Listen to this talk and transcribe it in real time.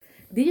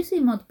Did you see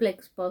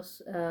Modplex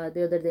post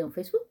the other day on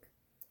Facebook?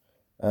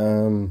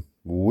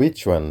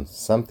 Which one?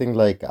 Something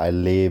like I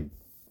live.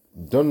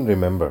 Don't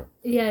remember.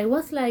 Yeah, it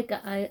was like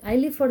I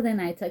live for the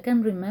nights I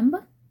can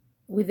remember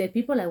with the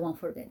people I won't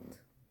forget.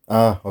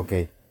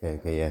 Okay,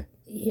 yeah.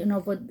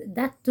 But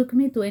that took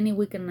me to any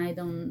weekend night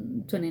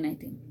on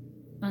 2019,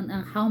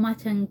 and how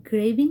much I'm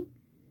craving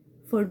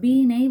for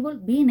being able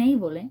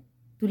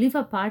to leave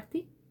a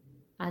party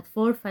at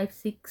 4, 5,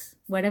 6,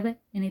 whatever,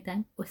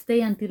 anytime, or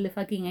stay until the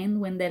fucking end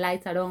when the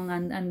lights are on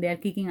and they're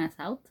kicking us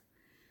out.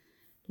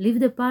 Leave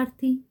the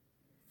party,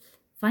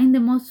 find the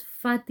most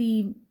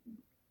fatty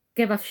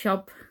kebab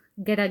shop,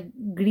 get a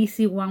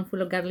greasy one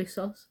full of garlic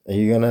sauce. Are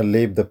you gonna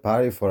leave the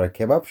party for a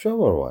kebab shop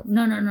or what?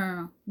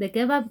 No. The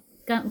kebab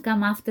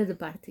come after the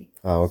party.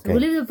 Okay. So we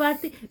leave the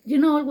party.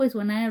 Always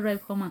when I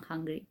arrive home, I'm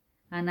hungry.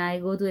 And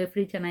I go to the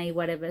fridge and I eat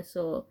whatever.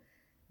 So,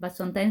 but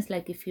sometimes,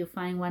 like, if you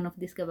find one of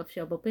these kebab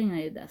shop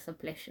open, that's a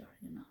pleasure,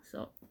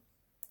 So,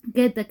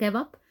 get the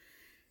kebab,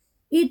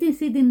 eating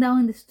sitting down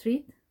in the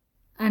street,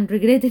 and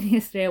regretting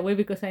it straight away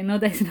because I know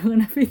that it's not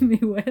gonna fit me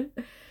well.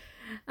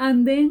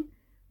 And then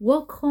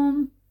walk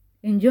home,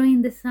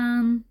 enjoying the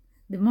sun,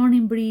 the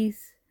morning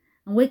breeze,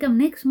 and wake up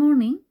next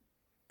morning,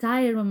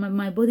 tired of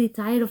my body,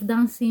 tired of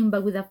dancing,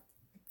 but with a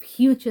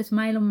huge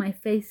smile on my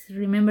face,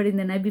 remembering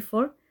the night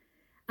before,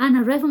 and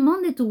arrive on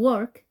Monday to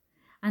work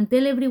and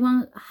tell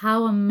everyone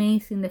how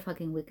amazing the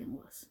fucking weekend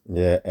was.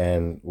 Yeah,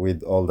 and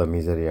with all the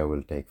misery I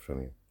will take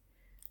from you.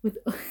 With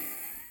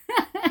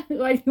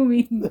what do you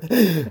mean?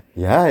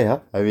 Yeah.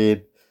 I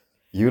mean,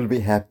 you'll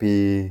be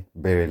happy,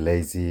 very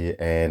lazy,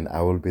 and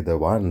I will be the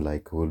one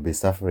who will be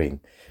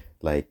suffering,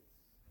 to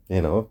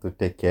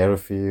take care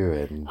of you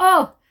and.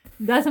 Oh,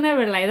 that's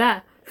never like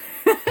that.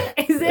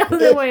 It's the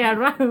other way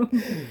around.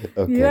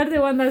 Okay. You are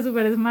the one that's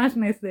super smashed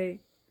next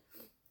day.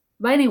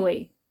 But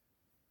anyway,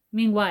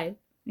 meanwhile,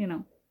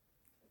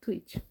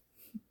 Twitch.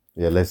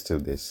 Yeah, let's do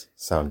this.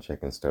 Sound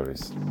check and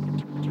stories.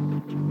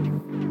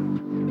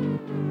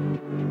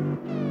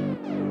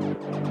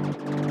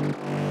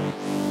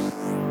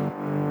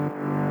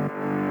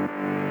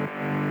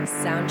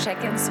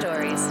 Soundcheck and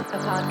Stories, a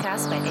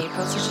podcast by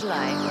April to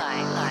July.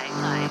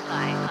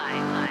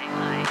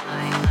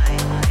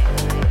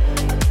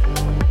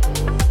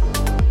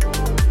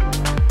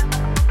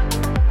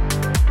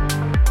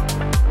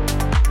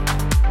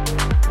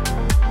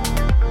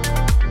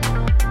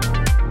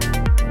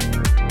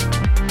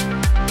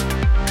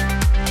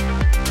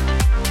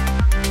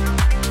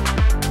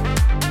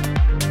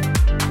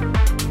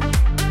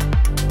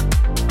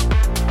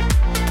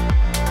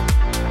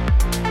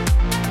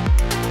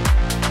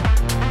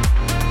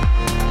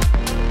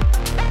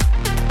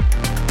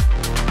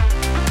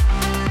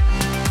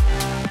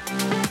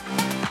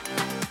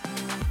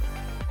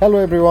 Hello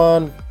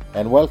everyone,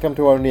 and welcome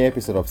to our new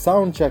episode of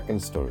Soundcheck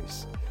and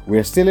Stories. We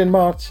are still in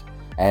March,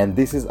 and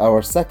this is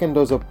our second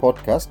dose of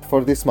podcast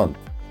for this month.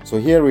 So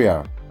here we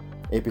are,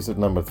 episode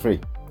number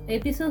 3.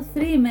 Episode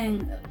 3,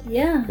 man.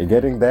 Yeah. You're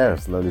getting there,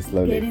 slowly.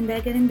 Getting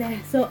there.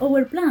 So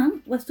our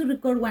plan was to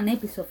record one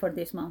episode for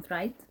this month,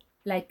 right?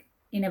 Like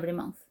in every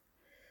month.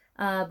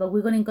 But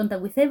we got in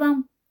contact with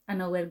Evan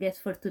and our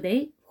guest for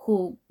today,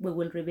 who we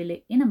will reveal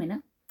it in a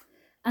minute.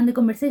 And the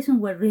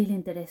conversations were really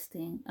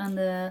interesting.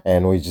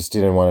 And we just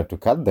didn't want to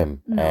cut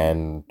them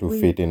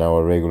fit in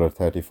our regular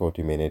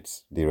 30-40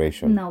 minutes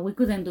duration. No, we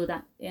couldn't do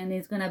that. And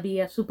it's going to be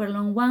a super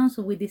long one.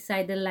 So we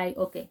decided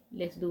okay,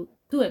 let's do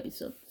 2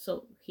 episodes.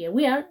 So here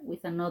we are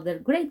with another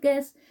great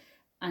guest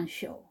and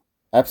show.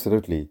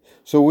 Absolutely.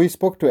 So we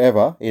spoke to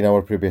Eva in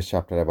our previous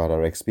chapter about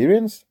our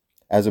experience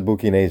as a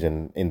booking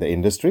agent in the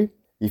industry.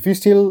 If you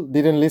still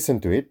didn't listen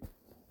to it,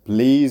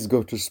 please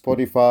go to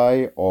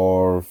Spotify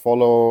or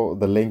follow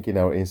the link in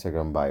our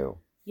Instagram bio.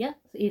 Yeah,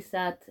 it's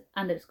at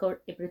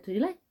 _April to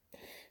July.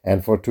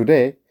 And for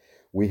today,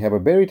 we have a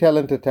very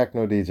talented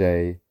techno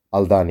DJ,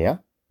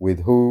 Aldania,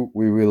 with who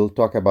we will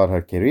talk about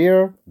her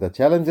career, the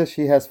challenges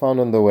she has found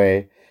on the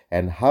way,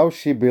 and how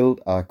she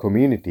built a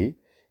community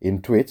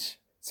in Twitch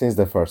since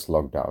the first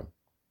lockdown.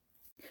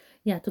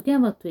 Yeah, talking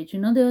about Twitch,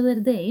 the other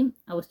day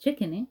I was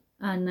checking it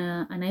and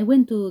I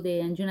went to the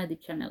Anjuna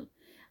Deep channel.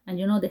 And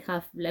they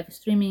have live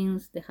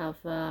streamings, they have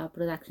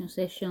production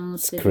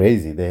sessions. It's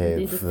crazy.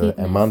 They have the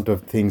amount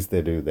of things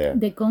they do there.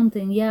 The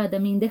content, yeah. I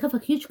mean, they have a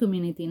huge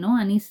community,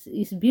 and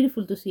it's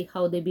beautiful to see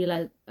how they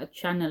build a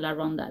channel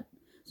around that.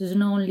 So it's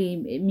not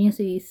only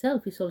music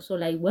itself, it's also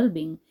like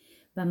well-being.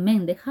 But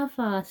man, they have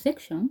a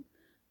section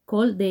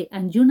called the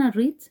Anjuna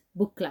Reads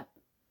Book Club.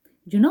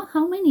 Do you know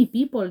how many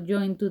people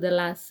joined to the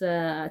last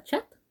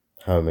chat?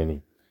 How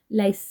many?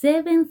 Like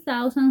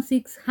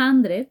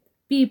 7,600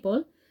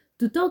 people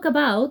to talk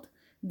about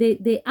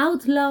the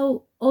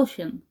Outlaw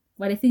Ocean,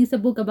 what I think is a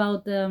book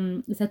about,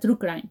 it's a true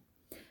crime.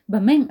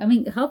 But man, I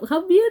mean, how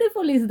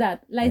beautiful is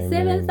that? Like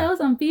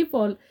 7,000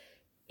 people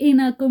in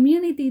a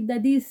community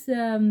that is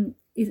in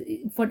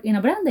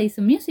a brand that is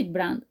a music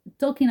brand,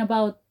 talking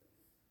about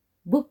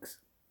books.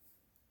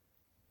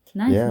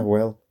 Nice. Yeah,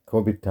 well,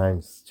 COVID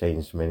times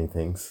changed many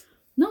things.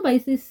 No, but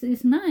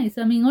it's nice.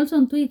 I mean, also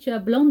on Twitch,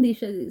 Blondie,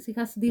 she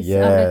has this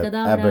Yeah,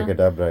 abracadabra,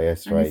 abracadabra,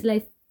 yes, and it's right.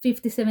 like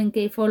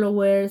 57K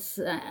followers.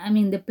 I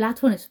mean, the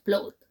platform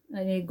explode,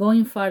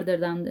 going farther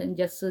than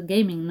just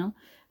gaming, no?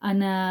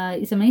 And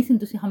it's amazing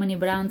to see how many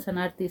brands and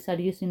artists are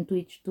using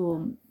Twitch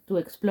to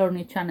explore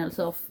new channels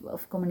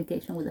of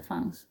communication with the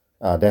fans.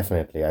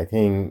 Definitely. I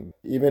think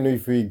even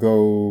if we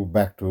go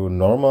back to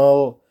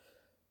normal,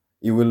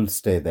 it will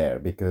stay there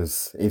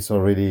because it's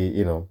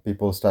already,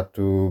 people start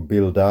to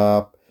build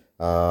up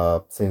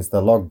since the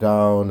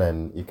lockdown,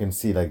 and you can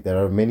see like there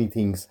are many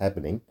things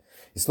happening.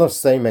 It's not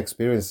same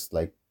experience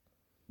like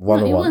No, it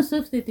one-on-one. won't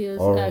substitute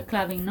Or-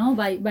 clubbing, no,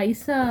 but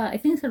it's I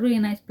think it's a really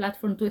nice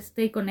platform to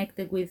stay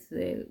connected with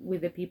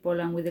the people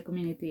and with the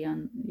community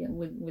and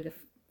with the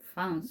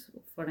fans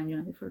for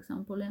United, for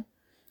example. Yeah.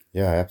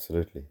 Yeah,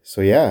 absolutely.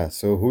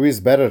 So who is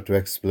better to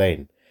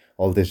explain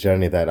all this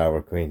journey than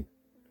our queen?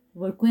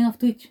 We're queen of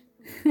Twitch.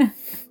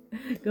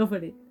 Go for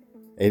it.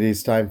 It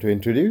is time to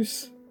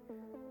introduce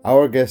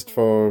our guest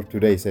for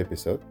today's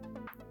episode.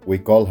 We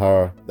call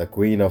her the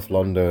Queen of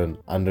London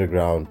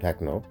Underground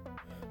Techno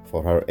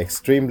for her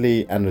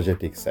extremely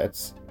energetic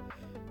sets.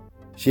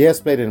 She has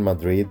played in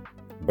Madrid,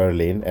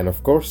 Berlin, and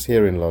of course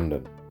here in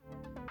London.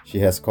 She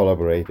has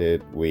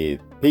collaborated with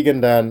Pig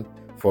and Dan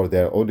for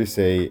their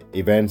Odyssey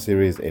event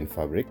series in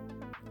Fabric,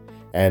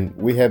 and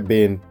we have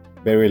been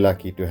very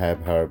lucky to have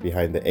her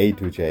behind the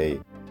A2J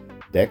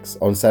decks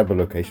on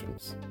several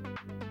occasions.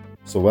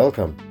 So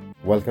welcome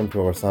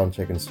to our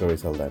Soundcheck and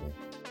Stories, Aldana.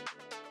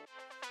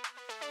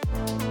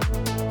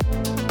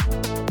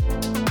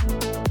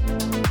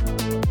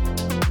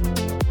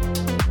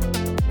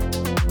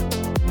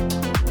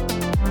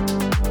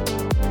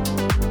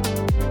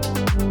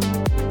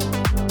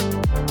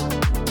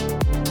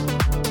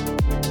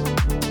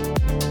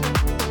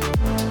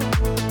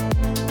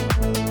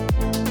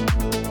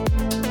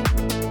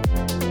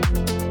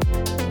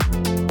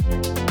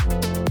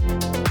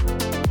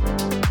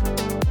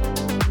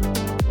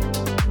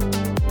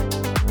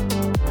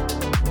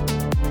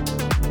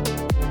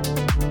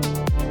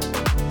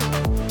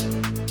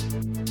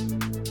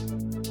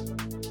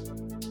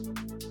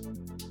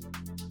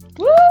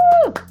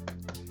 Woo!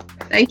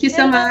 Thank you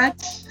so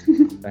much.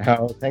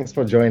 Thanks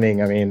for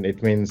joining. I mean,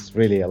 it means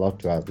really a lot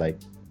to us. Like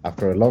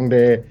after a long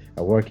day,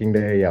 a working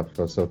day. Yeah,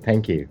 so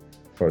thank you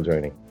for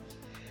joining.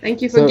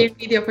 Thank you for So- giving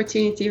me the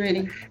opportunity,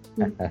 really.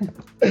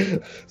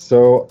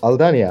 So,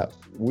 Aldania,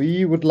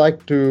 we would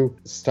like to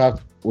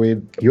start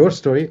with your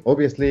story.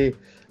 Obviously,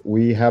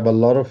 we have a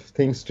lot of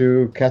things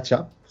to catch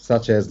up,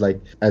 such as like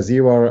as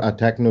you are a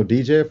techno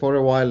DJ for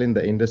a while in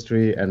the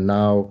industry, and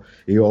now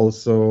you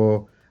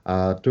also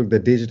took the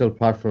digital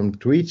platform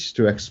Twitch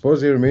to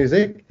expose your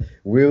music.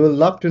 We will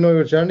love to know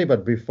your journey,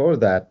 but before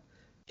that,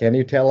 can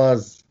you tell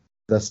us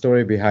the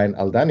story behind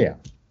Aldania?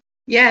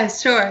 Yeah,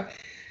 sure.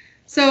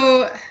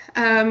 So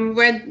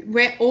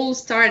where it all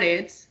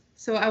started,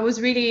 so I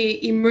was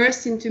really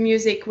immersed into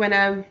music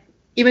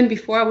even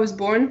before I was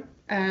born.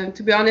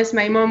 To be honest,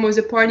 my mom was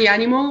a party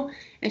animal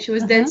and she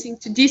was dancing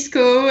to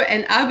disco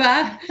and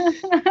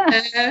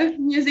ABBA.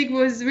 Music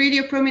was really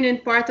a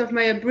prominent part of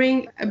my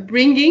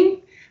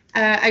upbringing.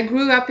 I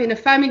grew up in a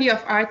family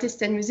of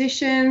artists and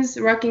musicians,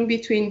 rocking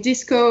between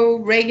disco,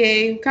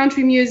 reggae,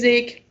 country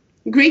music,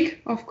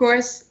 Greek, of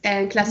course,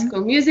 and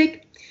classical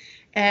music.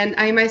 And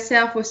I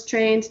myself was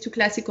trained to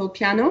classical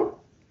piano.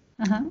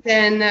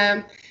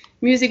 Then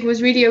music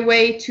was really a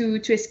way to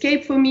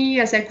escape for me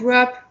as I grew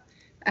up.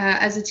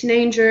 As a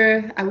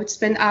teenager, I would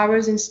spend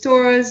hours in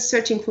stores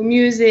searching for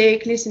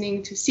music,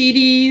 listening to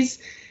CDs,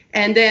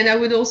 and then I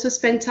would also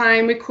spend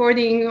time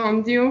recording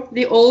on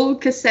the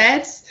old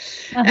cassettes,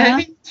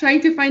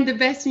 trying to find the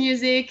best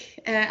music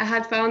I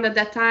had found at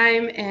that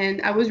time.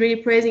 And I was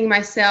really praising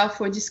myself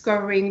for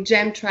discovering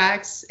gem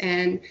tracks,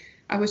 and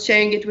I was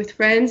sharing it with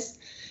friends.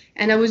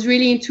 And I was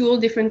really into all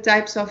different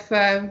types of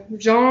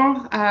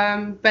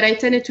genre, but I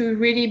tended to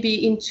really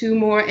be into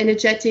more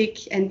energetic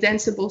and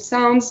danceable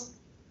sounds.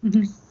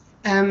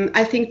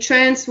 I think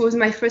trance was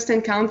my first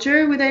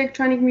encounter with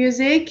electronic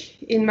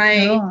music in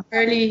my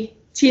early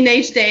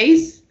teenage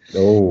days.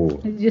 Oh,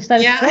 You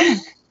started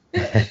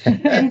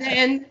And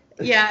then,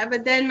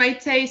 but then my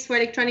taste for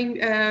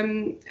electronic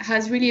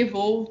has really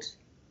evolved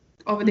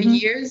over the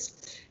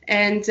years.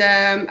 And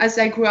as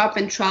I grew up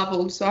and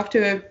traveled, so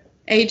after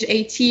age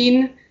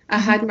 18, I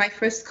had my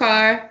first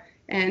car,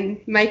 and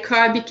my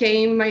car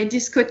became my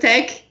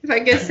discotheque, if I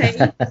can say,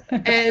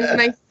 and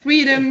my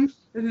freedom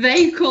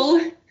vehicle.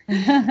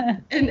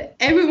 And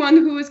everyone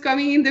who was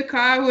coming in the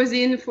car was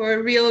in for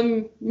a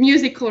real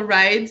musical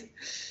ride.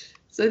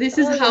 So this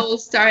is how it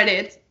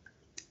started.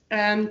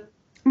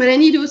 But I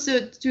need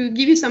also to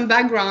give you some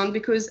background,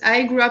 because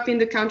I grew up in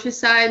the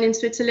countryside in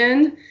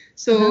Switzerland.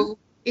 So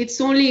it's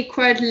only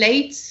quite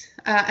late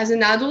as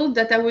an adult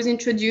that I was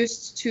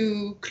introduced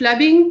to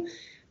clubbing.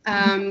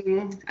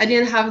 I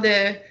didn't have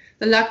the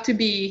luck to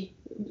be,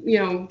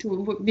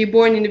 to be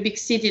born in a big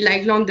city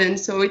like London.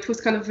 So it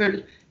was kind of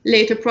a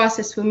later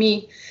process for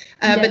me.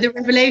 But the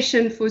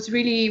revelation was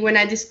really when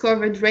I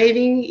discovered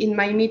raving in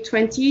my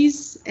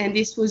mid-20s, and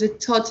this was a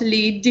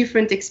totally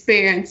different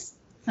experience.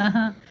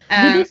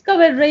 You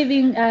discovered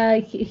raving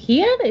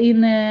here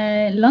in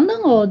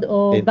London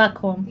or back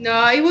home?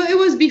 No, it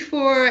was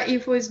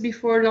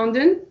before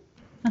London,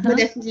 but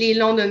definitely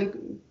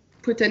London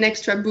put an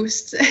extra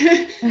boost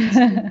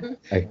to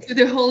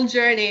the whole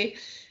journey.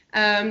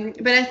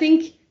 But I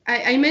think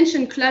I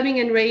mentioned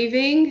clubbing and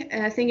raving.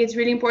 I think it's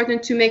really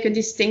important to make a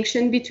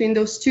distinction between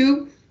those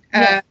two.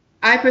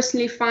 I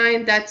personally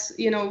find that,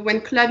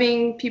 when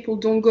clubbing, people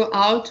don't go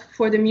out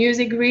for the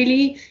music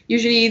really.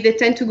 Usually they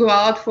tend to go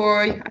out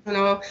for,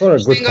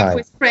 going out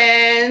with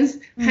friends,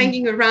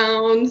 hanging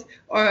around,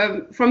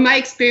 or from my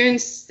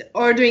experience,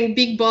 ordering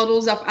big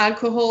bottles of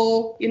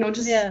alcohol,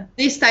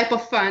 this type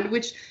of fun,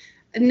 which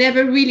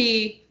never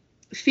really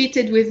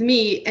fitted with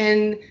me.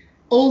 And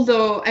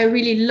although I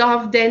really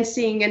love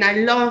dancing and I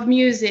love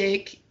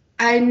music,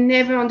 I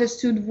never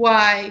understood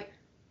why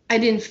I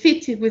didn't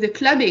fit it with the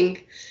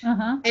clubbing.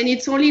 And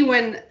it's only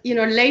when,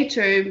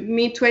 later,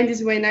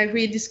 mid-20s, when I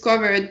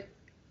rediscovered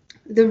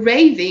the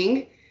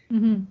raving.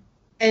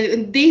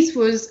 And this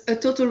was a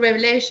total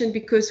revelation,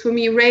 because for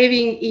me,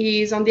 raving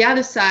is on the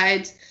other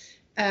side,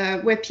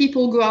 where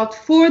people go out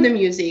for the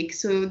music.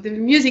 So the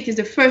music is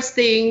the first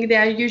thing. They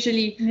are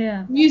usually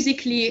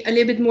musically a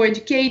little bit more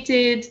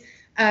educated.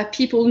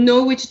 People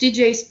know which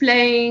DJ is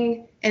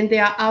playing, and they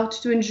are out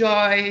to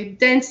enjoy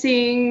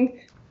dancing,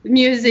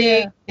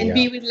 music, and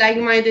be with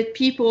like-minded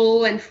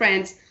people and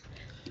friends.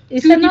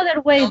 It's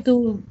another way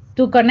to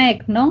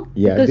connect, no?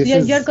 Yeah,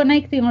 because you're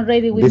connecting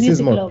already with this music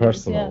is more lovers.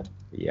 personal.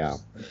 Yeah.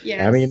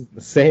 Yes. I mean,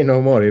 say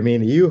no more. I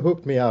mean, you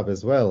hooked me up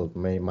as well.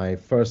 My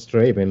first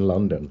rave in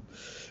London.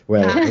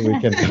 Well, we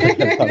can talk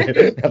about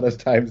it another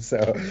time. So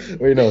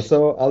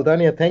So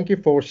Aldania, thank you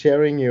for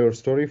sharing your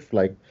story,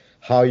 like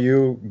how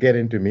you get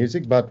into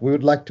music. But we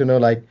would like to know,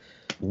 like,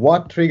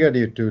 what triggered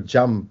you to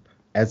jump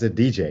as a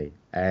DJ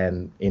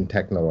and in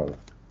techno world?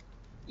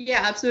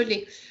 Yeah,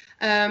 absolutely.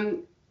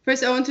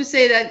 First, I want to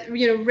say that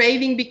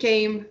raving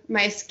became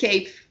my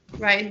escape,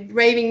 right?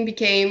 Raving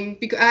became,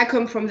 because I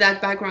come from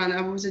that background.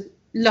 I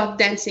loved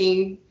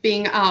dancing,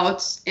 being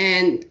out,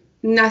 and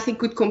nothing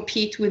could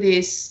compete with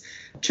this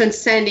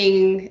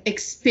transcending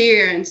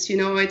experience.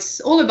 It's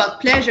all about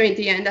pleasure in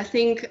the end. I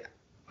think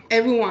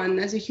everyone,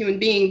 as a human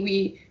being,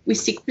 we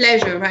seek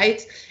pleasure,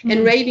 right?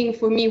 And raving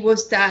for me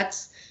was that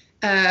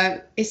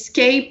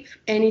escape,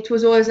 and it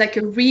was always like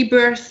a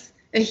rebirth,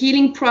 a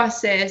healing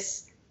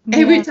process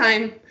every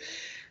time.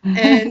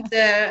 And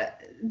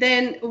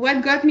then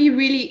what got me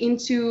really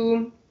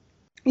into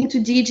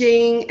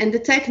DJing and the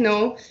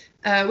techno,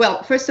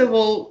 well, first of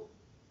all,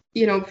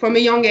 from a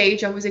young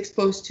age, I was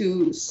exposed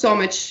to so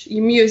much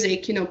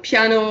music,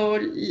 piano,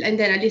 and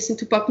then I listened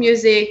to pop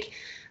music.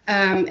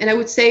 And I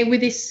would say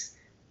with this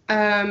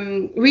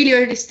really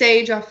early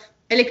stage of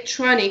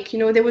electronic,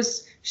 there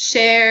was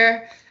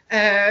Cher,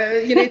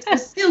 it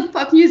was still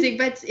pop music,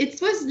 but it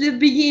was the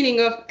beginning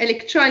of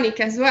electronic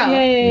as well.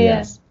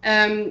 Yes.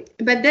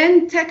 But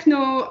then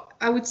techno,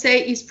 I would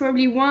say, is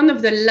probably one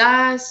of the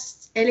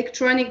last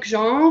electronic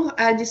genre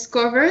I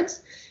discovered.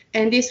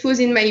 And this was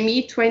in my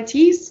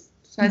mid-20s.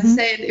 So as I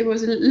said, it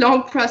was a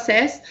long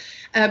process.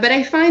 But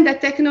I find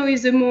that techno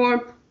is a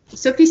more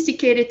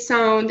sophisticated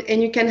sound,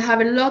 and you can have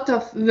a lot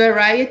of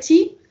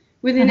variety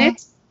within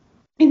it.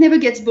 It never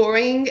gets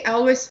boring. I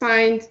always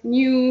find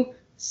new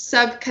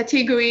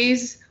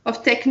subcategories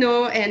of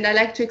techno, and I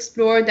like to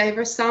explore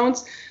diverse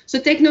sounds. So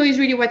techno is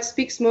really what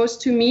speaks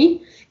most to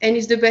me, and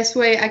is the best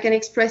way I can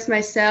express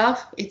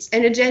myself. It's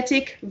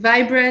energetic,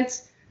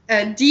 vibrant,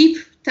 deep,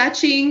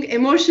 touching,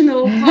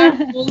 emotional,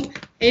 powerful, and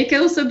it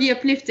can also be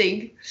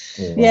uplifting.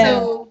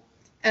 So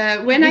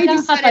when I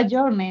decided, have a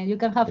journey, you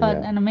can have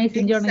an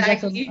amazing journey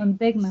just on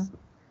techno.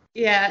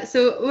 Yeah,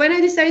 so when I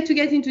decided to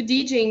get into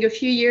DJing a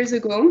few years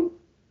ago,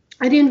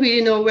 I didn't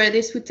really know where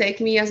this would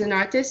take me as an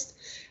artist.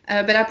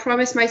 But I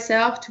promised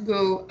myself to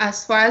go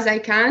as far as I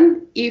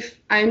can if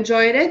I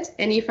enjoyed it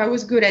and if I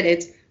was good at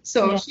it.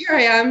 So here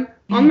I am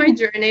on my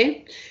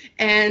journey,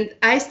 and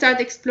I start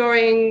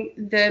exploring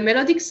the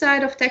melodic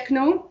side of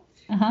techno.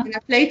 And I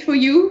played for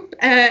you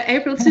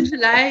April to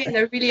July, and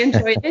I really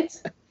enjoyed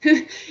it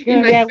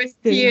in my first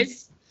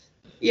years.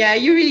 Yeah,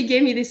 you really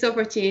gave me this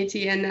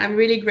opportunity, and I'm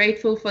really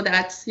grateful for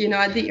that,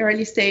 at the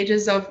early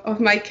stages of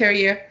my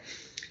career.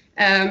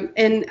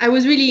 And I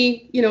was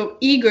really,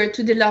 eager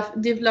to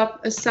develop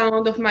a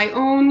sound of my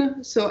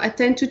own. So I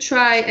tend to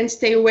try and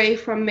stay away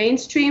from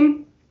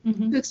mainstream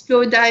to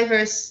explore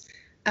diverse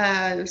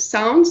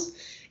sounds.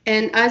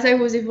 And as I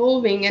was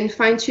evolving and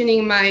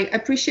fine-tuning my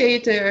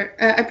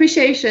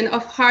appreciation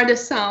of harder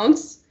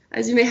sounds,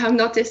 as you may have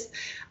noticed,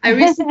 I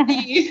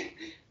recently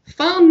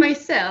found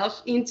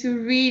myself into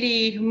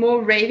really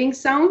more raving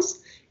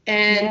sounds.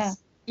 And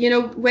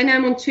when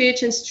I'm on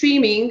Twitch and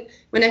streaming,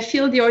 when I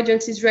feel the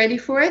audience is ready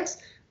for it,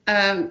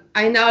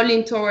 I now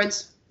lean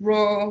towards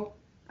raw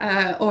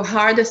or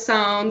harder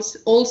sounds,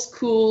 old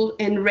school,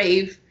 and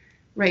rave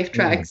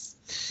tracks.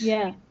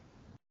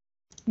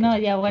 No,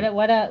 yeah, what a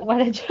joy.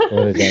 What a time.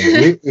 No,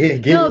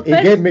 It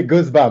gave me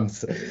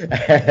goosebumps.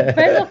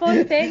 first of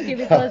all, thank you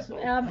because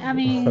I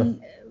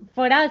mean,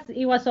 for us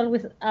it was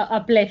always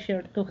a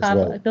pleasure As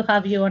well. to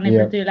have you on Yeah.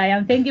 April to July,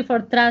 and thank you for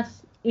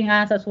trust in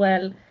us as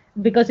well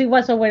because it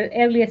was our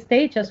early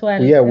stage as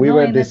well. Yeah, we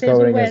were In a sense, we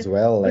discovering were as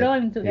well. Like,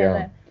 growing yeah,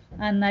 together,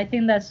 and I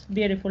think that's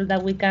beautiful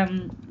that we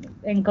can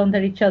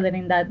encounter each other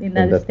in that in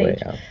that way.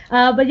 stage.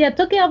 Yeah. But yeah,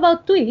 talking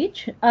about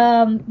Twitch,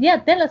 yeah,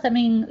 tell us. I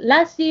mean,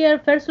 last year,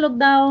 first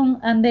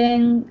lockdown, and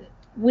then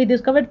we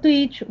discovered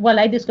Twitch. Well,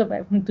 I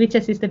discovered Twitch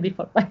existed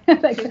before, but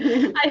like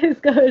I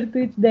discovered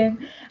Twitch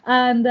then.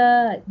 And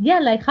yeah,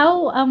 like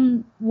how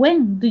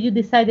when do you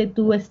decided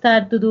to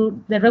start to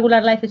do the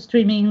regular live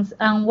streamings,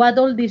 and what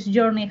all this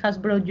journey has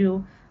brought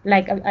you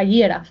like a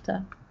year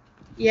after?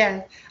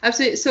 Yeah,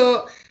 absolutely.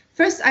 So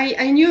first,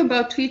 I knew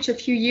about Twitch a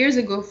few years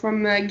ago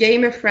from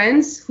gamer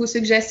friends who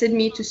suggested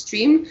me to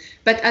stream.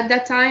 But at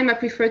that time, I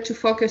preferred to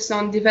focus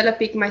on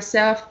developing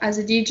myself as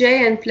a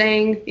DJ and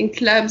playing in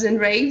clubs and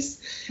raves.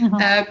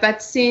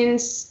 But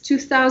since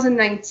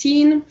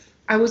 2019,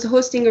 I was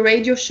hosting a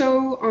radio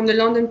show on the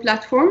London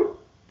platform.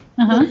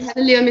 We had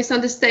a little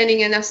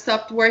misunderstanding and I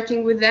stopped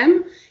working with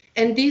them.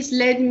 And this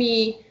led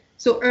me,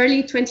 so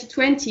early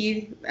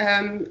 2020,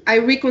 I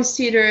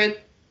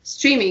reconsidered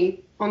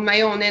streaming on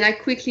my own and I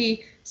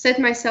quickly set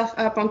myself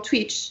up on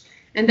Twitch.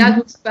 And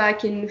that was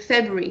back in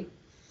February.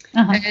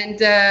 And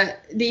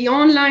the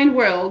online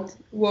world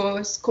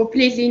was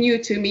completely new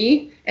to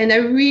me. And I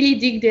really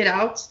digged it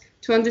out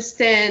to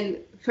understand,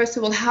 first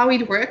of all, how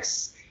it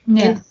works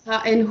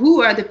and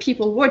who are the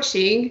people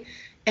watching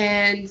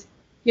and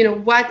you know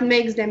what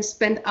makes them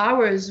spend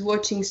hours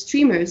watching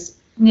streamers.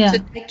 So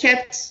I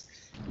kept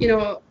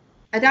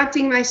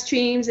adapting my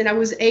streams and I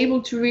was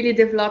able to really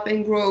develop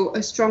and grow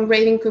a strong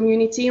raving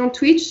community on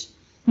Twitch.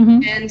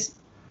 And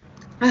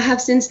I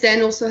have since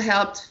then also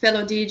helped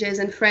fellow DJs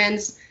and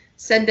friends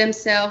set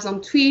themselves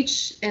on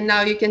Twitch, and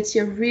now you can see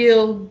a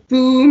real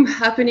boom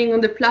happening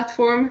on the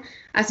platform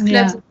as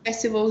clubs and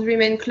festivals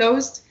remain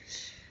closed.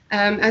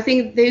 I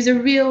think there's a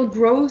real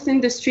growth in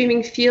the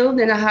streaming field,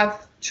 and I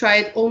have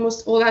tried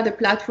almost all other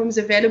platforms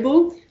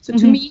available. So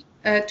to me,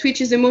 Twitch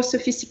is the most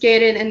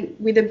sophisticated and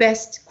with the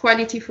best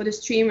quality for the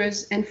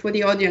streamers and for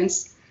the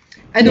audience.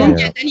 I don't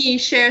get any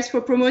shares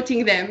for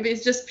promoting them.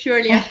 It's just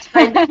purely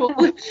and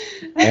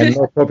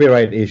no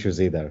copyright issues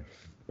either,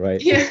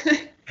 right? Yeah,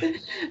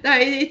 no,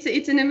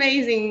 it's an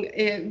amazing,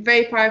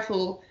 very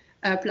powerful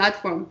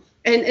platform.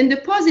 And the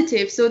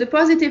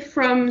positive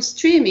from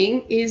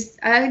streaming is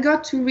I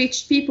got to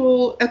reach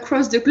people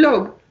across the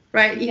globe,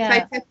 right? If I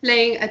kept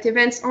playing at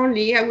events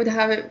only, I would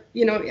have,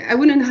 I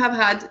wouldn't have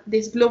had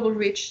this global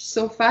reach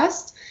so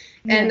fast.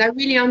 And I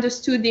really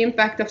understood the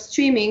impact of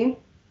streaming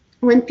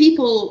when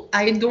people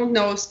I don't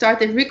know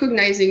started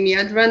recognizing me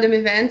at random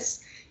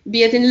events,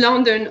 be it in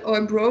London or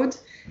abroad.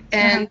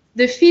 And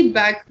the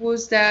feedback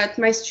was that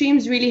my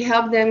streams really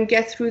helped them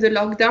get through the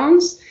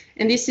lockdowns.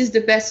 And this is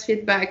the best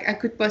feedback I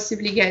could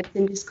possibly get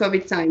in these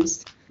COVID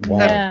times.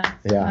 Wow.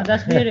 No,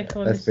 that's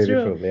beautiful. That's it's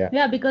beautiful. True.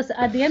 Yeah, because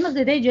at the end of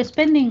the day, you're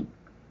spending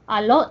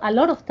a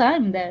lot of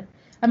time there.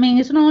 I mean,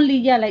 it's not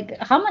only like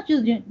how much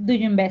do you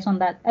invest on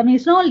that? I mean,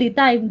 it's not only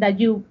time that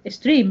you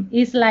stream.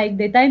 It's like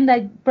the time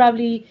that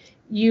probably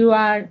you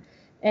are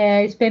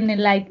spending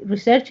like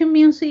researching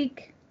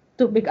music.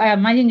 I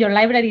imagine your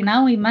library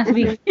now, it must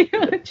be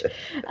huge.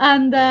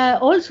 And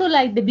also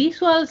like the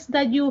visuals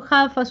that you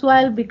have as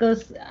well,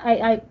 because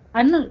I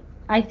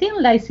think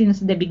like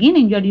since the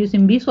beginning you're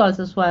using visuals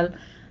as well.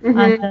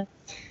 And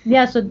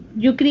so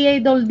you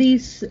create all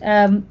these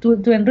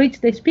to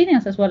enrich the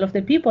experience as well of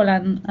the people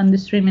and the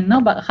streaming. No,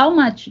 but how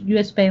much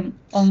you spend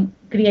on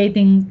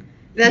creating?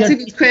 That's a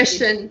good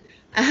question.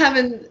 I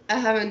haven't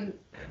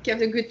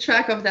kept a good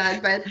track of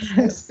that, but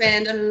I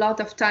spend a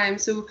lot of time.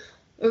 So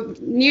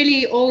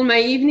nearly all my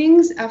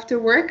evenings after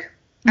work,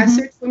 I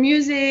search for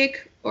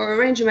music or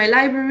arrange my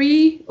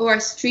library or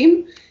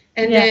stream.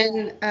 And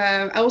then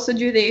I also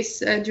do this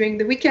during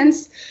the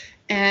weekends.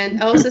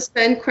 And I also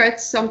spend quite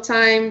some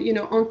time,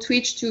 on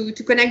Twitch to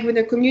connect with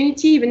the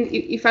community, even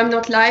if I'm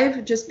not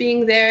live, just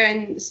being there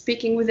and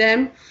speaking with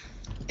them.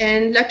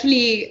 And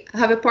luckily, I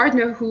have a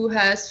partner who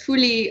has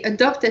fully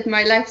adopted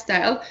my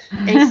lifestyle,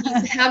 and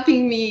he's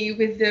helping me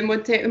with the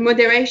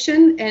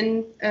moderation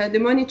and the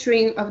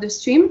monitoring of the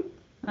stream.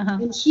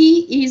 And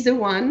he is the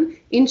one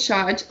in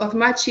charge of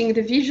matching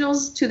the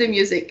visuals to the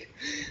music.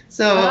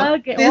 So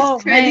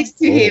this credits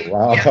to him.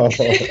 Wow.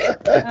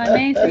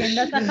 Amazing.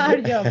 That's a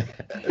hard job.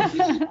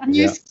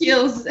 New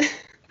skills.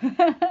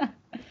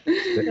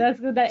 That's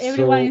good that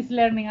everyone is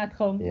learning at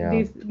home.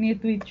 This new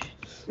Twitch.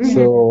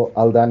 So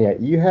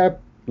Aldania, you have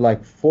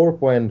like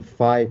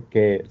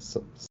 4.5k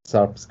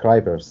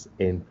subscribers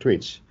in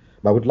Twitch.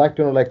 But I would like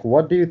to know, like,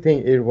 what do you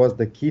think it was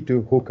the key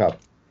to hook up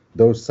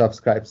those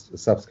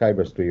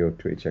subscribers to your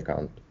Twitch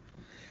account?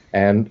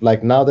 And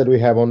like now that we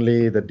have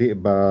only the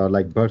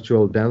like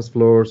virtual dance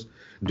floors,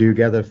 do you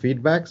gather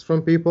feedbacks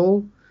from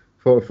people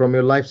from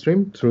your live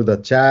stream through the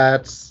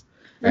chats?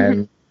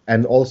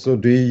 And also,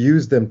 do you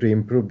use them to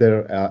improve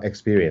their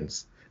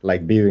experience,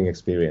 like viewing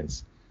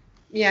experience?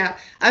 Yeah,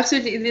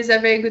 absolutely. These are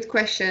very good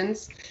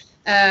questions.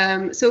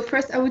 So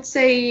first, I would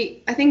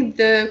say I think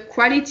the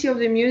quality of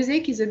the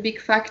music is a big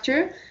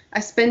factor. I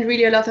spend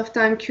really a lot of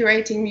time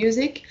curating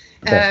music,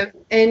 Okay.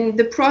 and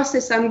the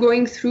process I'm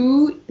going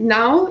through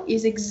now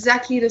is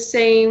exactly the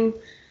same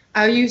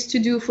I used to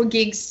do for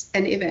gigs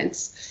and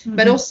events.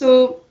 But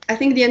also, I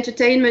think the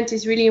entertainment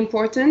is really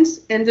important,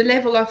 and the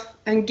level of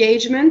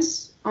engagement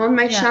on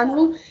my Yeah.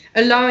 channel,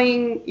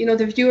 allowing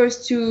the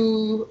viewers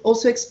to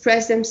also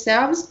express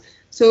themselves.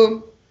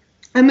 So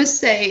I must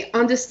say,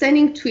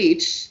 understanding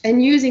Twitch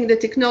and using the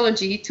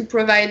technology to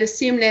provide a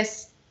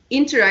seamless,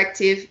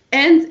 interactive,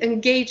 and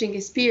engaging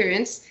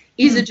experience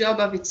is a job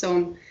of its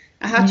own.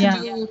 I have to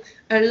Yeah. do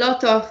a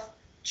lot of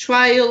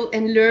trial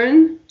and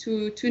learn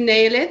to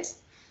nail it.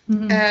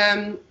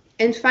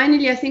 And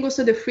finally, I think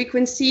also the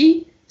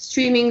frequency,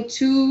 streaming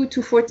 2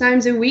 to 4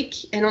 times a week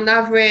and on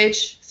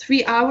average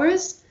 3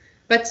 hours.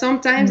 But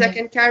sometimes I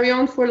can carry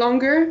on for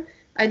longer.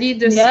 I did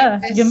the Yeah,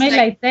 you seamless, made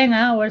like 10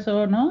 hours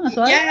or no as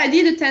well? yeah, I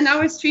did a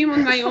 10-hour stream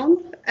on my own,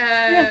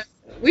 Yeah.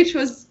 which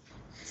was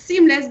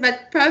seamless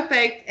but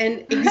perfect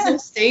and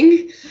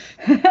exhausting.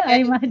 I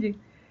imagine.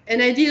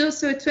 And I did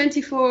also a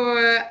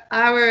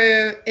 24-hour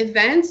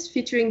event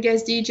featuring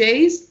guest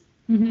DJs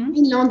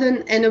in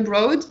London and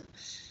abroad.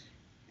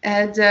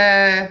 And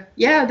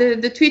yeah,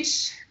 the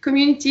Twitch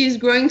community is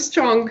growing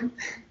strong.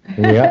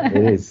 Yeah,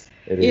 it is.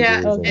 It is. Yeah, It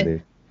is Okay.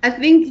 indeed. I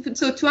think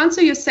so. To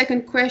answer your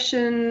second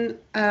question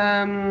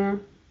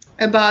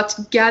about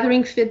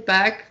gathering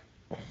feedback,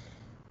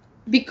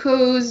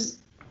 because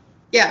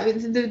yeah,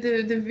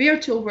 the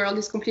virtual world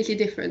is completely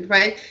different,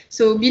 right?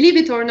 So believe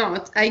it or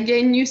not, I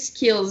gain new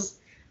skills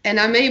and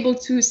I'm able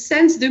to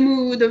sense the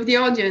mood of the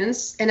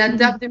audience and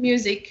adapt the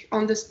music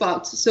on the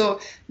spot. So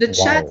the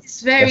chat Wow, is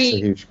that's a very,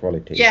 huge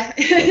quality. yeah.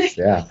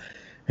 Yeah.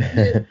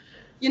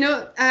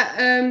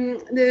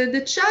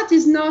 The chat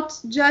is not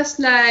just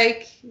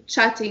like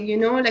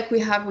chatting, like we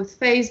have with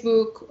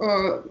Facebook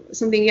or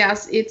something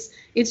else.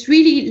 It's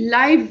really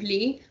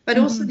lively, but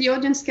also the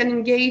audience can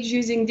engage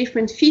using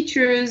different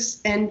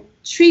features and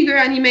trigger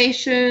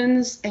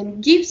animations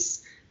and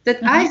GIFs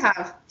that I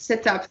have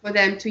set up for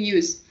them to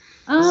use.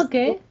 Ah,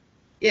 okay.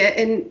 Yeah,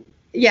 and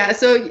yeah,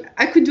 so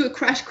I could do a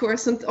crash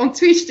course on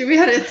Twitch, to be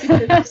honest,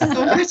 because there's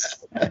so much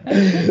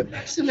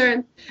to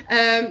learn.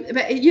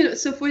 But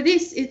so for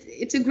this,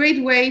 it's a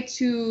great way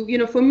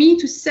to, for me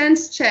to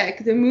sense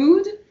check the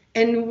mood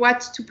and what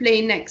to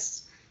play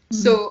next.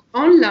 So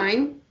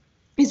online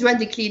is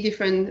radically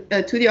different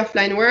to the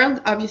offline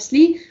world,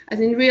 obviously. As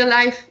in real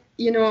life,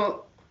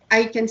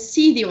 I can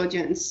see the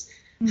audience,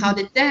 how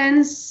they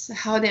dance,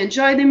 how they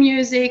enjoy the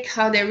music,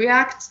 how they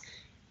react.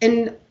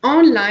 And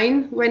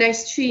online, when I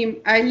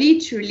stream, I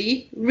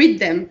literally read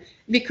them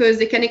because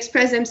they can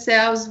express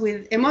themselves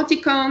with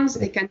emoticons,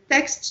 they can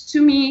text to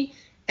me,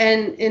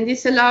 and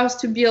this allows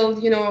to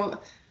build,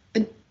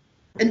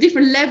 a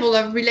different level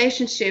of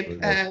relationship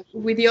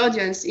with the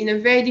audience in a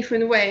very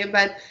different way,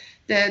 but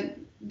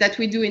that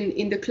we do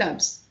in the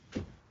clubs.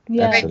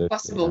 Yeah. Very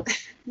possible.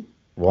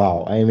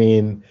 Wow. I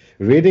mean,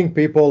 reading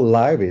people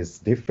live is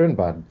different,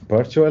 but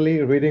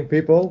virtually reading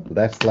people,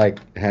 that's like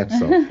hats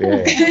off.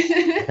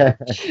 Yeah.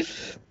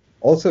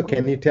 Also,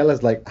 can you tell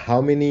us like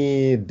how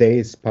many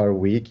days per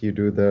week you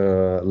do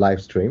the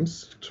live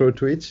streams through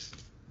Twitch?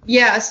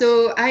 Yeah,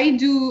 so I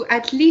do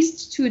at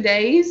least 2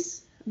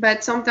 days,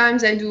 but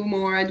sometimes I do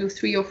more. I do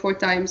 3 or 4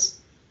 times.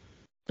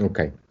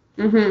 Okay.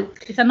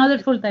 It's another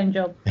full-time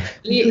job.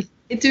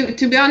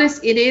 To be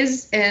honest, it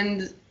is,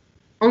 and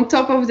on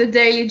top of the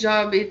daily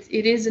job, it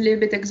is a little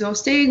bit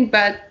exhausting,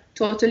 but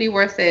totally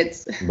worth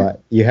it.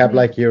 But you have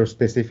like your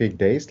specific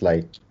days,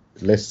 like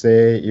let's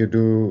say you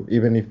do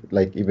even if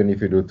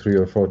you do 3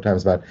 or 4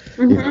 times, but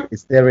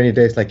is there any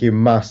days like you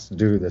must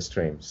do the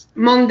streams?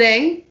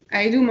 Monday,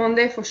 I do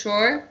Monday for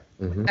sure.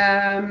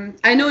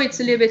 I know it's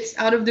a little bit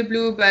out of the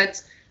blue,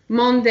 but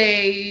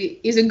Monday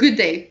is a good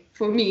day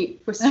for me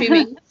for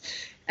streaming.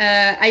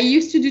 I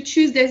used to do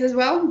Tuesdays as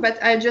well, but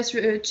I just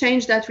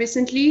changed that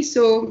recently.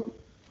 So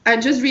I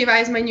just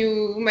revised my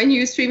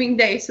new streaming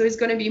day. So it's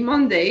going to be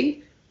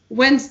Monday,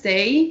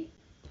 Wednesday,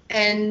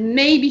 and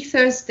maybe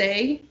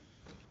Thursday,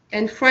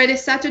 and Friday,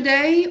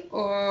 Saturday,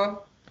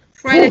 or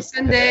Friday,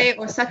 Sunday,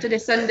 or Saturday,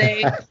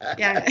 Sunday.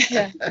 Yeah.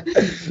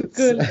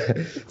 Cool.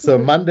 So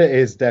Monday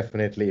is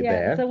definitely Yeah.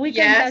 there. So we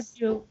can Yes.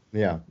 catch you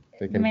Yeah,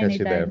 we can many catch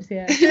you there. times.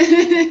 Yeah.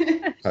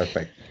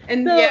 Perfect.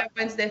 And So- yeah,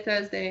 Wednesday,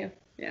 Thursday.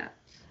 Yeah.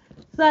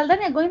 So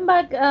Aldania, going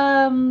back,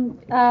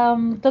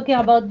 talking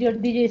about your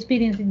DJ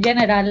experience in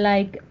general,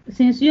 like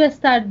since you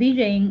start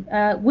DJing,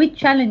 which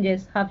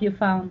challenges have you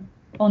found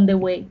on the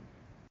way?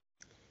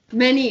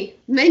 Many.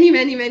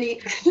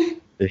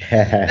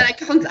 Yeah.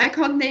 But I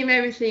can't name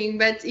everything.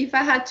 But if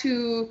I had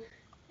to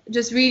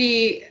just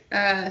really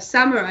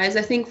summarize,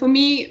 I think for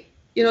me,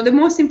 the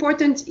most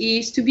important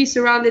is to be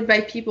surrounded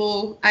by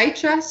people I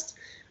trust,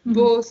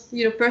 both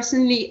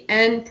personally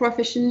and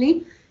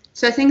professionally.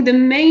 So I think the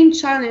main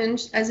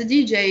challenge as a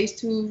DJ is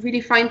to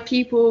really find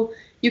people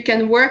you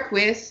can work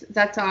with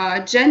that are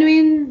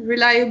genuine,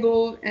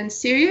 reliable, and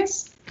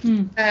serious.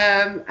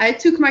 I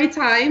took my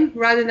time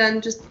rather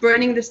than just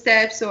burning the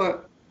steps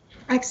or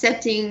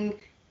accepting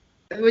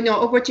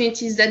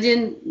opportunities that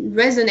didn't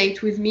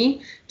resonate with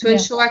me to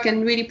ensure I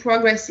can really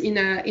progress in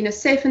a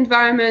safe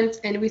environment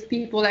and with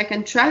people I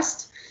can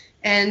trust.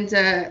 And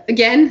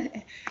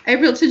again,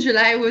 April to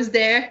July was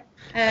there,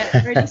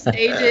 early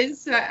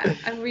stages, so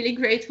I'm really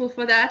grateful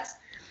for that.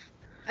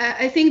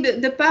 I think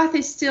that the path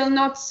is still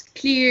not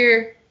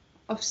clear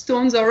of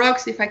stones or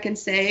rocks, if I can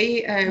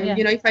say.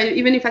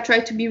 If I try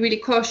to be really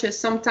cautious,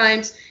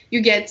 sometimes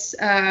you get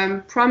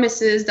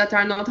promises that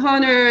are not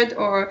honored,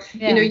 or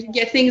you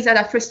get things that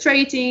are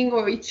frustrating,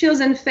 or it feels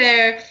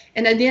unfair.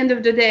 And at the end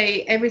of the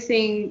day,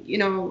 everything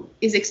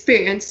is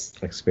experience,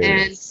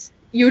 and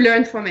you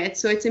learn from it.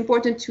 So it's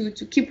important to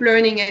keep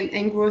learning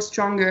and grow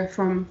stronger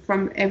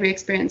from every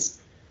experience.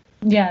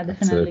 Yeah,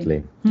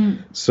 definitely.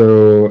 Absolutely.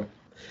 So,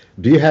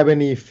 do you have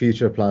any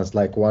future plans?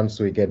 Like once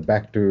we get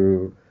back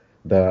to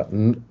the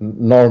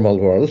normal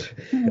world,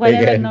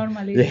 whatever again,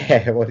 normal is.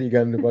 Yeah, what are you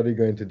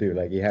going to do?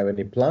 Like, you have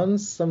any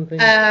plans? Something?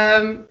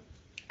 I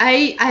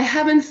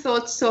haven't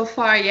thought so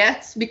far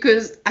yet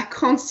because I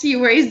can't see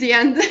where is the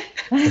end.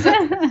 So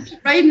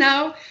right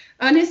now,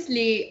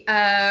 honestly,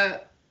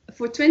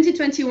 for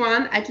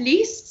 2021 at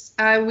least,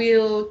 I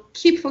will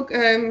keep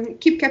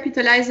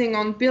capitalizing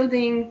on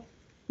building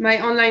my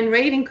online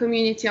raving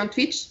community on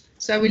Twitch.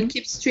 So I will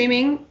keep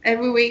streaming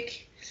every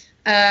week,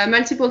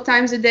 multiple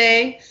times a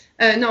day.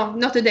 No,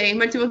 not a day,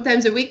 multiple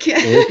times a week. Once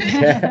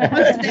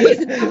a day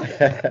is enough.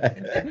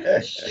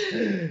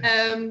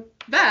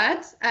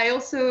 But I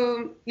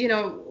also,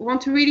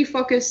 want to really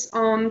focus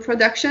on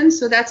production.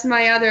 So that's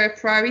my other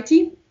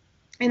priority.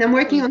 And I'm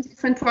working on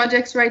different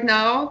projects right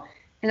now.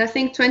 And I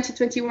think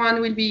 2021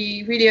 will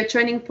be really a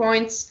turning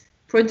point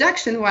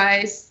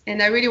production-wise.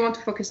 And I really want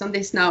to focus on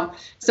this now.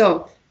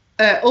 So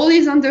all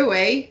is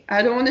underway.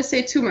 I don't want to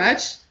say too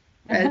much.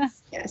 But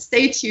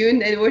stay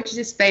tuned and watch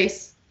this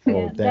space.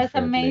 That's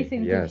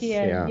amazing to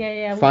hear.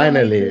 Yeah.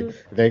 Finally,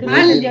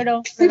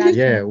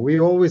 finally. We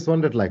always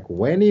wondered, like,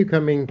 when are you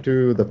coming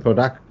to the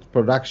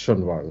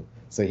production world?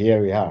 So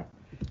here we are.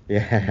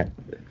 Yeah.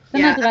 It's a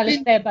natural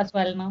step as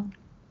well, no?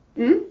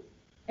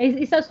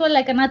 It's as well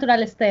like a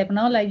natural step,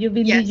 no? Like you've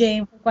been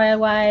DJing for quite a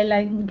while,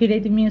 like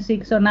creating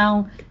music, so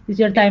now it's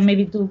your time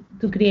maybe to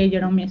create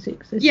your own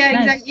music. So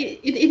exactly.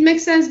 It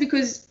makes sense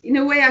because in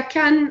a way I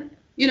can,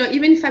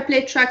 even if I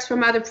play tracks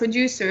from other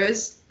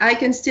producers, I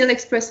can still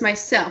express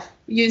myself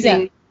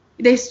using.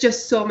 There's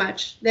just so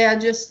much. There are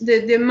just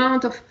the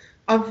amount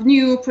of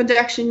new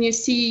production you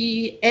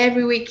see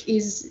every week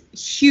is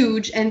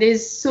huge, and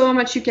there's so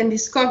much you can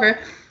discover.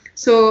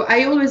 So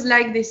I always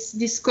like this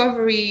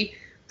discovery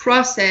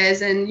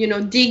process and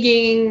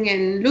digging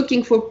and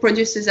looking for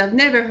producers I've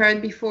never heard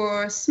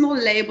before, small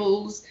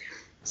labels.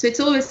 So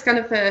it's always kind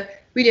of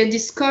really a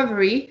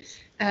discovery.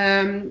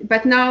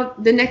 But now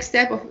the next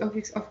step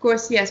of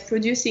course,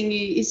 producing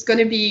is going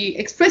to be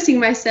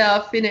expressing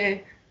myself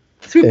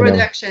through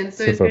production.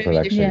 So it's going to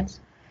be different.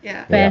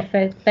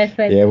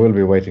 Perfect. Yeah, we'll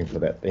be waiting for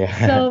that.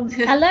 Yeah. So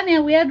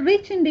Aldania, we are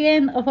reaching the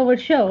end of our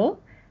show,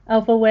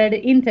 of our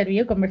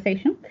interview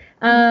conversation.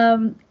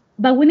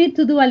 But we need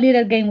to do a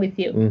little game with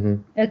you.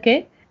 Mm-hmm.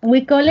 Okay?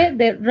 We call it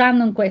the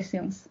random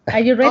questions. Are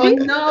you ready?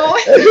 Oh no.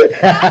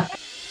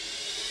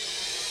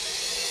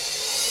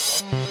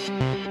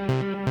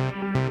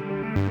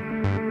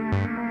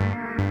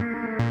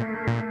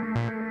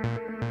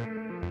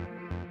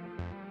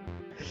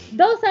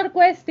 Those are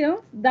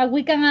questions that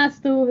we can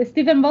ask to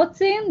Stephen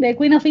Botzin, the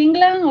Queen of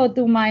England, or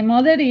to my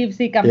mother if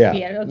she comes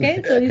here,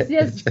 okay? So it's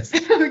just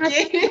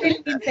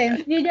really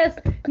intense. You just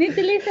need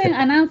to listen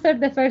and answer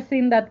the first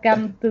thing that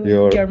comes to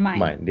your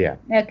mind.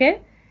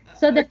 Okay?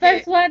 So the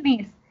first one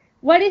is,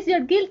 what is your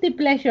guilty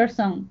pleasure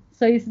song?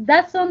 So it's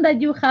that song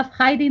that you have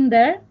hiding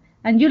there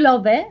and you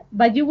love it,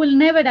 but you will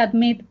never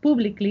admit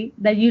publicly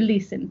that you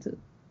listen to.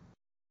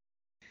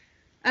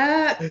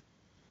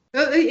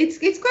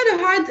 It's quite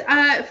hard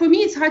for me.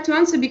 It's hard to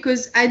answer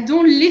because I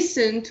don't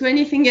listen to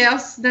anything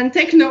else than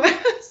techno.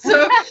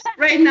 So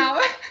right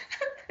now,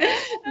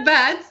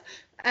 but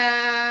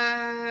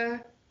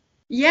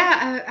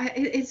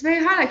it's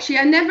very hard actually.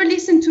 I never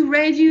listen to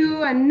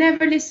radio. I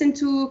never listen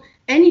to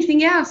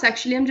anything else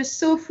actually. I'm just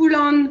so full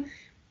on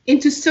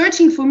into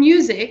searching for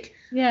music.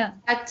 Yeah.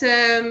 That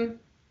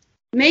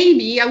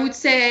maybe I would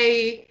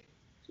say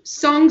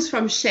songs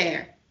from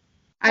Cher.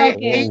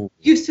 I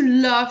used to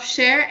love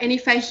Cher, and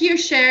if I hear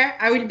Cher,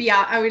 I will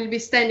be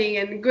standing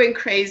and going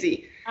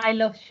crazy. I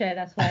love Cher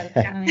as well.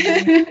 I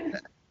mean,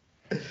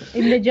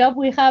 in the job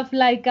we have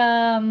like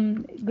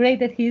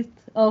greatest hits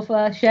of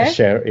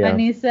Cher, and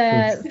it's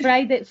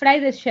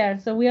Friday Cher,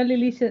 so we only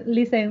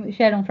listen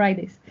Cher on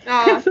Fridays.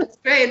 Oh, that's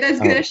great. That's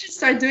good. I should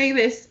start doing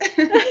this.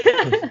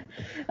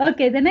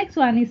 Okay, the next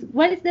one is,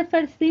 what is the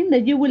first thing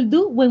that you will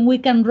do when we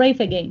can rave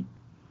again?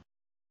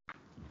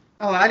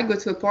 Oh, I'd go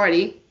to a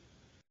party.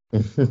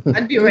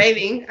 I'd be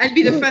raving. I'd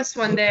be the first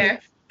one there.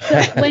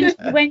 So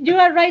when you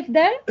arrive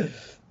there,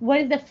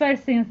 what is the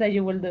first things that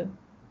you will do?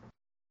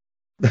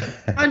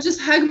 I'll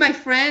just hug my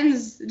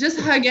friends. Just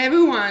hug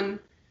everyone.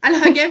 I'll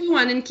hug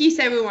everyone and kiss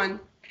everyone.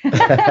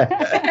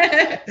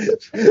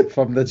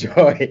 From the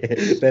joy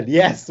that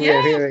yes, we are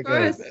Yeah, hearing of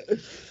course. it.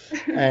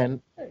 And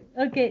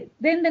Okay,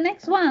 then the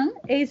next one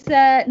is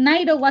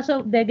Nairo was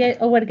our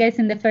guest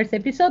in the first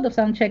episode of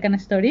Soundcheck and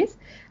Stories,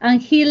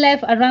 and he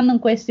left a random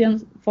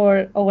question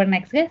for our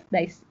next guest,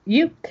 that is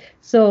you.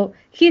 So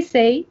he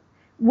say,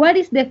 what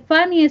is the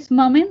funniest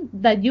moment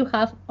that you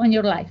have on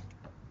your life?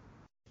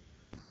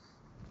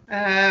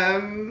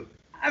 I'm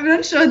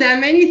not sure. There are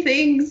many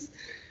things.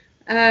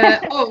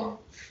 Oh,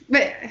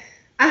 but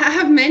I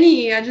have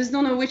many. I just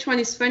don't know which one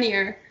is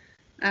funnier.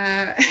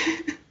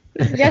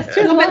 Just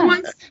choose No, but one.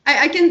 once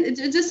I can.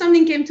 Just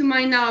something came to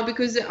mind now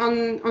because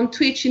on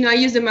Twitch, I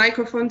use the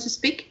microphone to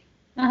speak,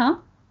 Uh-huh.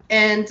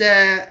 and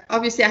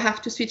obviously I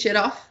have to switch it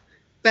off.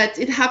 But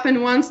it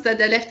happened once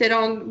that I left it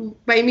on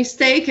by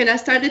mistake, and I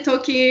started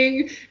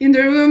talking in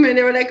the room, and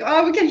they were like,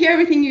 "Oh, we can hear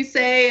everything you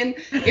say," and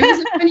it was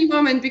a funny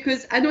moment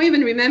because I don't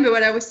even remember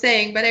what I was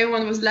saying, but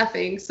everyone was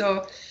laughing.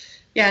 So,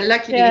 yeah,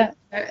 luckily, Yeah.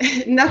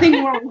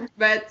 nothing wrong.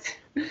 But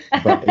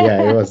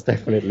yeah, it was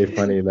definitely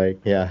funny. Like,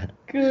 yeah.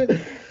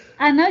 Good.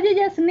 And now you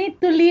just need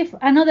to leave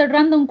another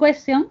random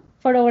question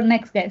for our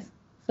next guest.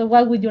 So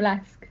what would you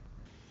ask?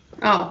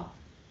 oh,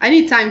 I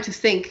need time to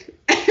think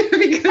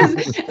because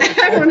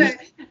I want to.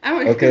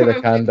 Okay, come the up with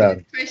a countdown.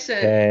 good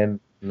question. 10,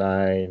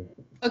 9.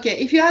 Okay,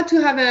 if you had to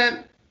have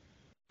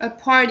a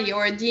party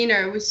or a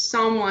dinner with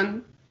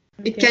someone,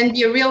 it Okay. can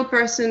be a real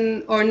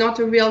person or not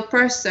a real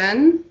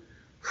person,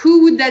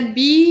 who would that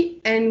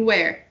be and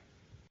where?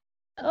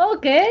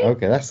 Okay.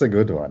 Okay, that's a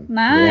good one.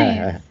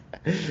 Nice.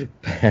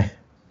 Yeah.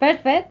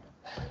 Perfect.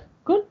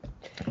 Cool.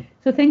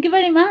 So thank you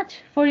very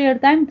much for your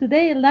time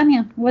today,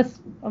 Eldania. It was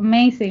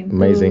amazing. to-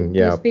 Amazing. to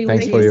Yeah. speak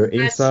Thanks with for you. your so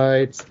much.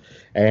 insights.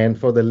 And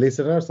for the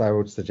listeners, I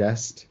would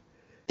suggest,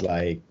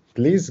 like,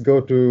 please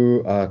go to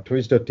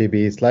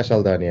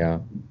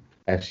twitch.tv/Aldania.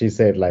 As she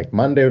said, like,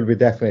 Monday will be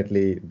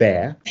definitely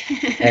there.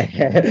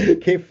 And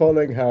keep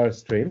following her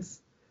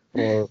streams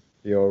for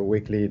your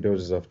weekly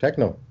doses of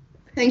techno.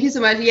 Thank you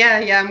so much.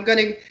 Yeah, I'm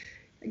gonna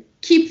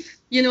keep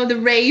the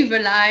rave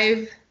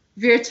alive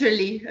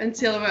virtually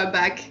until we're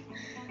back.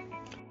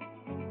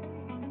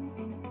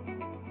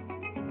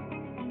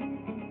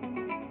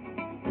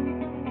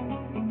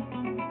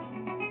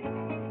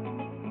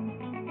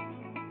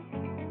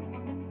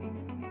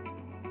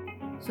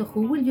 So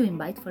who will you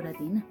invite for a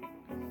dinner?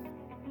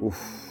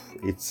 Oof,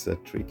 it's a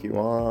tricky It's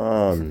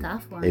one. a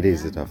tough one. It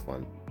is yeah. a tough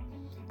one.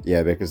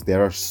 Yeah, because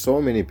there are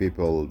so many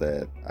people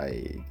that I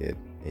get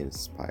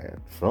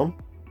inspired from,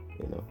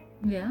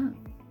 Yeah.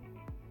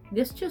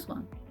 Just choose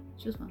one.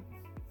 Choose one.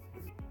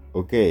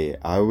 Okay,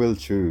 I will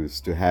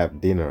choose to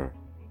have dinner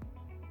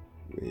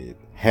with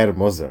Herr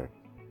Moser.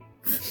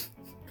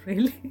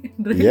 Really?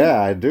 Really?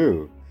 Yeah, I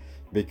do.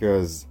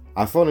 Because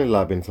I fall in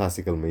love in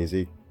classical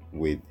music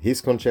with his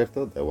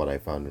concerto, what I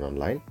found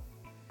online.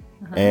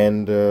 Uh-huh.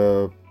 And,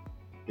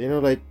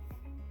 like,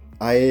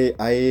 I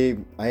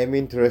am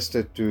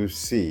interested to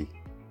see,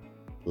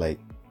 like,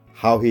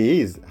 how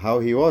he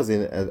was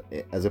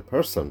as a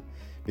person.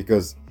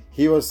 Because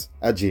he was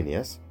a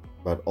genius,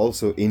 but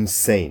also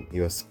insane.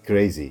 He was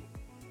crazy.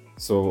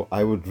 So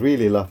I would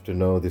really love to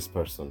know this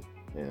person.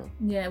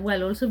 Yeah,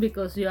 well, also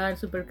because you are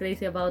super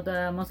crazy about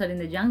Mozart in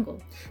the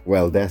Jungle.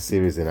 Well, that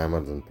series in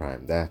Amazon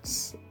Prime,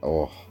 this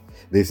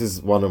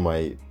is one of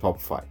my top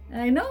 5.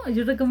 I know,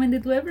 you recommend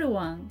it to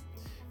everyone.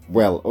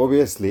 Well,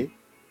 obviously,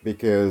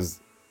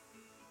 because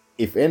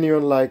if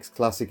anyone likes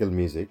classical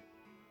music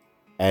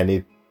and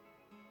it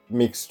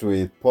mixed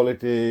with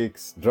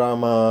politics,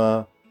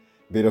 drama,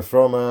 bit of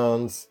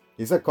romance,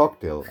 it's a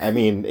cocktail. I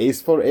mean,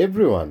 it's for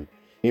everyone.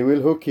 He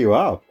will hook you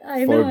up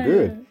I for know,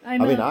 good. I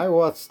know. mean, I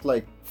watched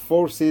like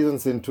 4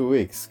 seasons in 2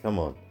 weeks. Come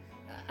on.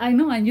 I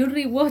know, and you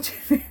rewatch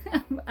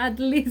at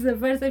least the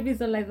first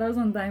episode like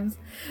 1,000 times.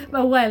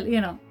 But well,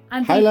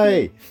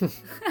 Highlight.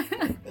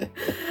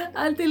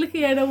 Until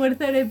here, our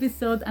third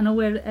episode and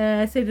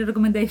our series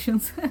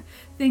recommendations.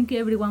 Thank you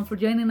everyone for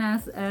joining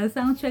us.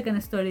 Soundcheck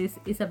and Stories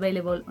is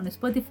available on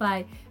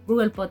Spotify,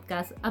 Google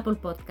Podcasts, Apple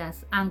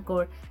Podcasts,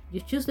 Anchor. You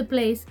choose the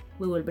place,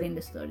 we will bring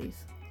the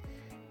stories.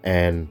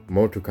 And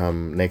more to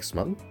come next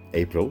month.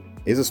 April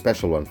is a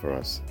special one for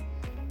us.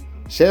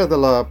 Share the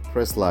love,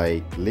 press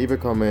like, leave a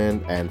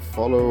comment, and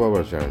follow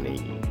our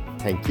journey.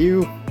 Thank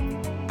you.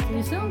 See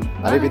you soon.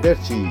 Bye.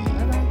 Arrivederci.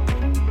 Bye-bye.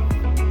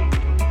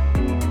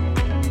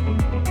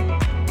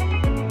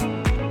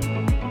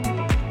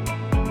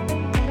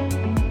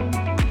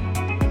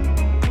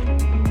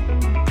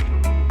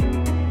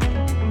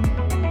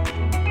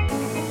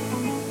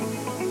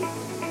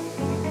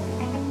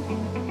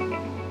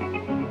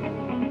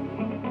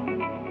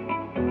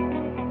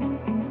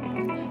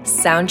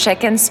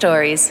 Soundcheck and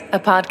Stories, a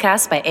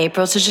podcast by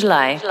April to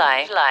July.